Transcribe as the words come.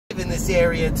in this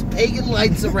area. It's pagan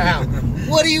lights around.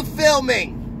 What are you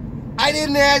filming? I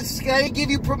didn't ask. I didn't give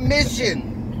you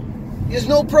permission. There's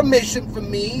no permission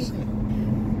from me.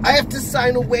 I have to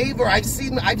sign a waiver. I've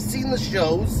seen the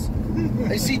shows.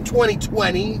 I see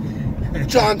 2020,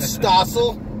 John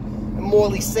Stossel, and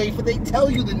Morley Safer. They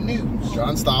tell you the news.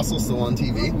 John Stossel still on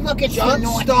TV? Look at John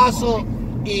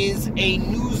Stossel is a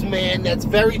newsman that's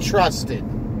very trusted.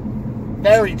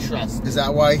 Very trusted. Is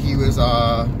that why he was,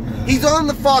 He's on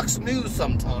the Fox News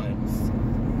sometimes.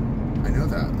 I know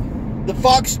that. The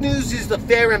Fox News is the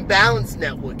Fair and Balanced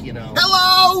network, you know.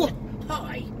 Hello!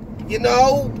 Hi. You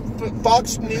know,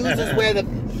 Fox News is where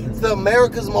the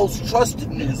America's most trusted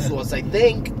news source, I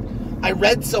think. I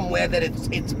read somewhere that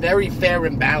it's very fair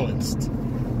and balanced.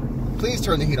 Please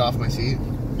turn the heat off my seat.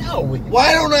 No.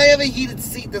 Why don't I have a heated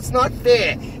seat? That's not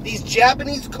fair. These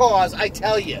Japanese cars, I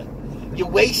tell you, you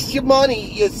waste your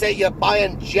money. You say you're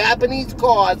buying Japanese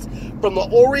cars from the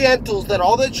Orientals that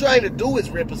all they're trying to do is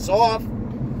rip us off.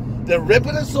 They're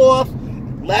ripping us off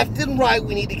left and right.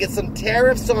 We need to get some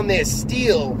tariffs on their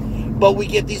steel, but we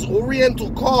get these Oriental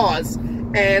cars,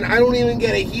 and I don't even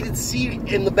get a heated seat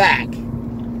in the back.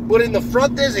 But in the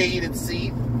front, there's a heated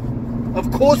seat.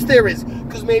 Of course there is,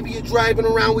 because maybe you're driving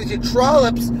around with your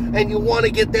trollops and you want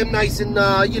to get them nice and,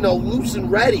 you know, loose and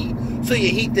ready, so you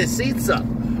heat their seats up.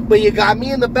 But you got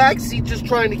me in the back seat just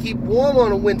trying to keep warm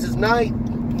on a winter's night.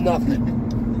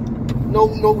 Nothing.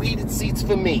 No heated seats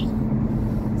for me.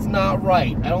 It's not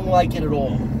right. I don't like it at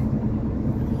all.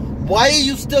 Why are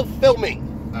you still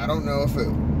filming? I don't know if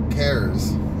it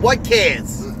cares. What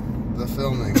cares? The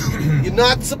filming. You're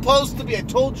not supposed to be. I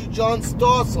told you, John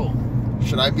Stossel.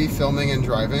 Should I be filming and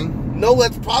driving? No,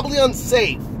 that's probably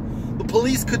unsafe. The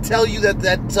police could tell you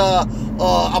that's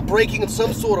a breaking of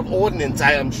some sort of ordinance,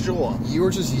 I am sure. You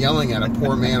were just yelling at a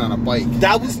poor man on a bike.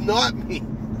 That was not me.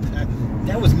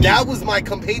 That was me. That was my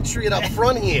compatriot up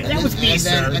front here. That was me,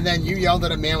 sir. And then you yelled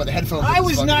at a man with headphones. I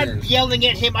was not yelling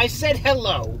at him. I said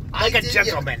hello, like a did,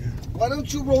 gentleman. Yeah. Why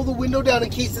don't you roll the window down in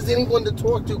case there's anyone to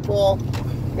talk to, Paul?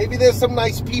 Maybe there's some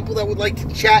nice people that would like to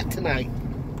chat tonight.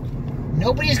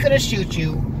 Nobody's gonna shoot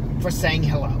you for saying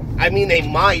hello. I mean, they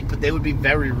might, but they would be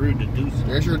very rude to do so.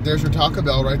 There's your Taco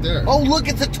Bell right there. Oh, look,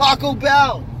 it's a Taco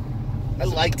Bell. I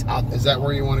like Taco. Is that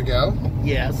where you want to go?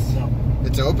 Yes. No.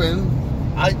 It's open.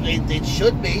 It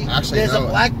should be. Actually, there's no. a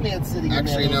black man sitting in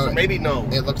there. No. So maybe no.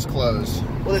 It looks closed.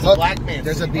 Well, there's Look, a black man.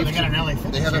 There's a beef. Well, they got an LA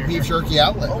Fitness They have a here. beef jerky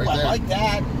outlet Oh, right I there. like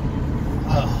that.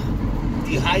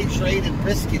 Dehydrated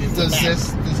brisket is Does the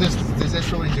best.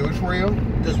 this really do it for you?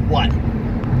 Does what?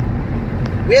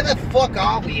 Where the fuck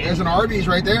are we? There's an Arby's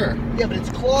right there. Yeah, but it's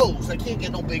closed. I can't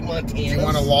get no big Montanas.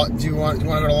 Do you want to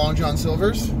go to Long John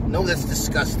Silver's? No, that's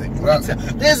disgusting. Well,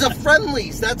 There's a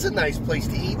Friendly's. That's a nice place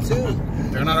to eat too.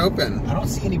 They're not open. I don't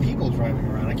see any people driving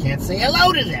around. I can't say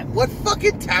hello to them. What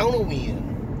fucking town are we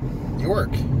in?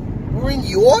 York. We're in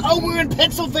York? Oh, we're in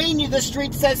Pennsylvania. The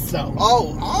street says so.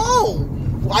 Oh.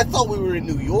 Well, I thought we were in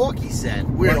New York, he said.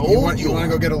 We're in Old York. You want to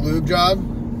go get a lube job?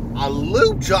 A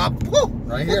lube job? Whoa.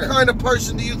 Right here. What kind of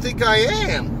person do you think I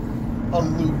am? A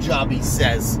lube job, he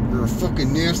says. You're a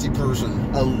fucking nasty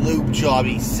person. A lube job,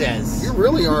 he says. You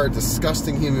really are a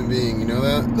disgusting human being, you know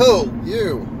that? Who?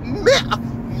 You.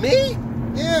 Me?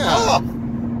 Yeah. Oh,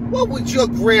 what would your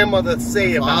grandmother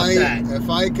say about that? If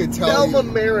I could tell Thelma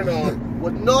you... Marinol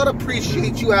would not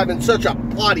appreciate you having such a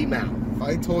potty mouth. If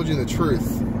I told you the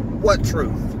truth... What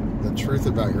truth? The truth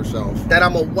about yourself. That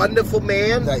I'm a wonderful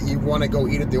man? That you want to go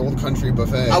eat at the Old Country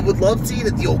Buffet. I would love to eat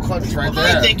at the Old Country It's right Buffet.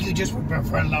 there. I think you just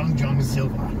prefer Long John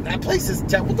Silver. That place is...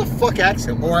 What the fuck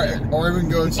accent was that? Or even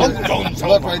go to...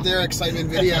 Look right there, Excitement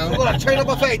Video. Look, China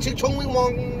Buffet. Ching Chong Ling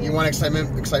Wong. You want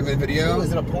Excitement Video? Oh,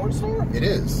 is it a porn store? It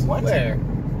is. What? Where?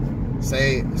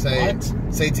 Say,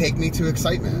 take me to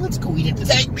Excitement. Let's go eat at the...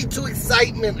 Take me to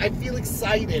Excitement. I feel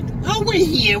excited. Oh, we're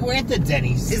here. We're at the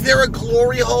Denny's. Is there a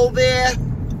glory hole there?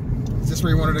 Is this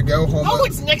where you wanted to go home? Oh,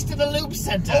 it's next to the Loop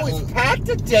Center. Oh, it's packed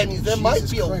at Denny's. There might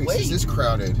be a Christ, wait. This is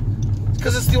crowded.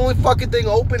 Because it's the only fucking thing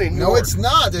open in New York. No, it's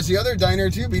not. There's the other diner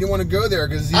too, but you didn't want to go there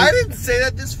because I didn't say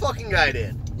that. This fucking guy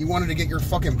did. You wanted to get your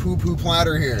fucking poo-poo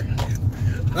platter here.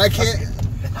 And I can't...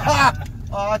 Ha!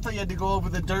 Oh, I thought you had to go over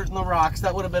the dirt and the rocks.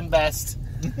 That would have been best.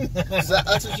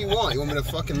 That's what you want. You want me to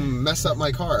fucking mess up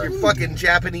my car. Your fucking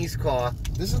Japanese car.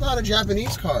 This is not a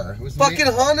Japanese car. It was Fucking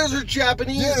Hondas are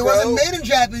Japanese, Dude, it bro. wasn't made in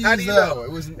Japanese, How do you though. know?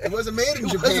 It wasn't made in It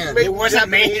wasn't Japan. made- It wasn't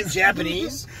made in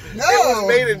Japanese. No. It was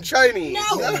made in Chinese.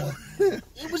 No.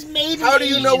 It was made in How do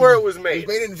you know Asian. where it was It made?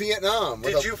 was made in Vietnam.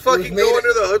 Did you fucking go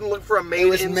under the hood and look for a made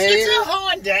in... It's a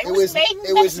Honda. It was made in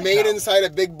It was Mexico. made inside a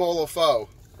big bowl of pho.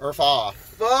 Or pho.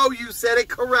 Oh, you said it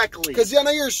correctly. Because I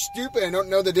know you're stupid and don't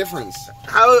know the difference.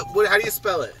 How do you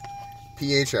spell it?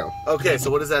 PHO. Okay,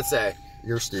 so what does that say?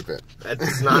 You're stupid.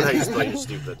 That's not how you spell you're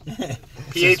stupid.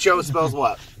 PHO spells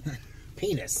what?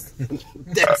 Penis.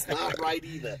 That's not right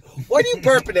either. Why do you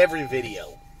burp in every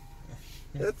video?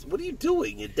 What are you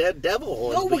doing? You're dead devil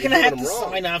horns. No, we're gonna have to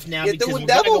sign off now. You're because doing we're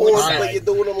gonna devil go horns, inside. but you're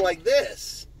doing them like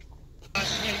this. You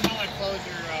might want to close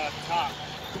your top.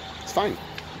 It's fine.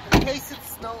 In case it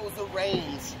snows or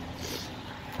rains.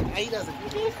 He doesn't. He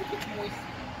doesn't.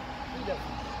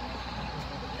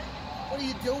 What are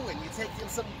you doing? You taking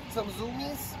some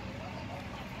zoomies?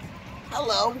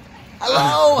 Hello.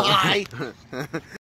 Hello. Hi.